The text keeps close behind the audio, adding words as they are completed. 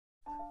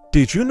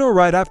Did you know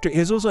right after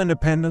Israel's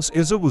independence,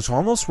 Israel was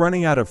almost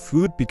running out of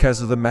food because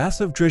of the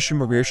massive Jewish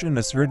immigration in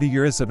its 30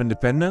 years of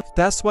independence?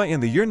 That's why in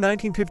the year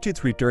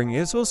 1953, during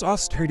Israel's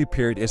austerity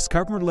period, its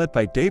government led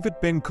by David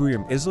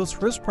Ben-Gurion, Israel's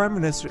first prime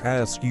minister,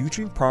 asked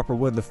Eugene Popper,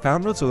 one of the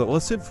founders of the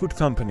Illicit Food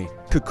Company,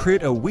 to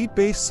create a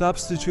wheat-based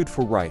substitute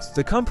for rice.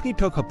 The company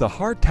took up the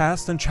hard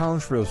task and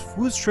challenge for this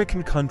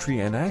food-stricken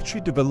country and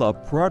actually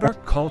developed a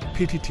product called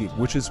PTT,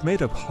 which is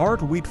made of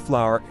hard wheat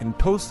flour and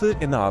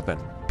toasted in the oven.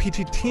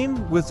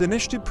 PTT was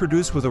initially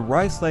produced with a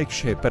rice-like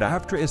shape, but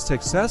after its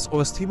success,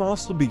 Ostim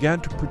also began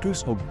to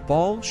produce a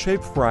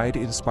ball-shaped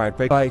variety inspired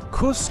by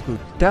couscous.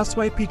 That's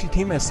why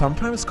PTT is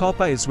sometimes called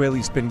by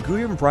Israelis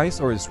Ben-Gurion rice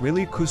or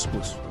Israeli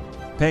couscous.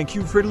 Thank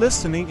you for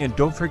listening, and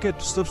don't forget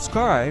to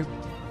subscribe.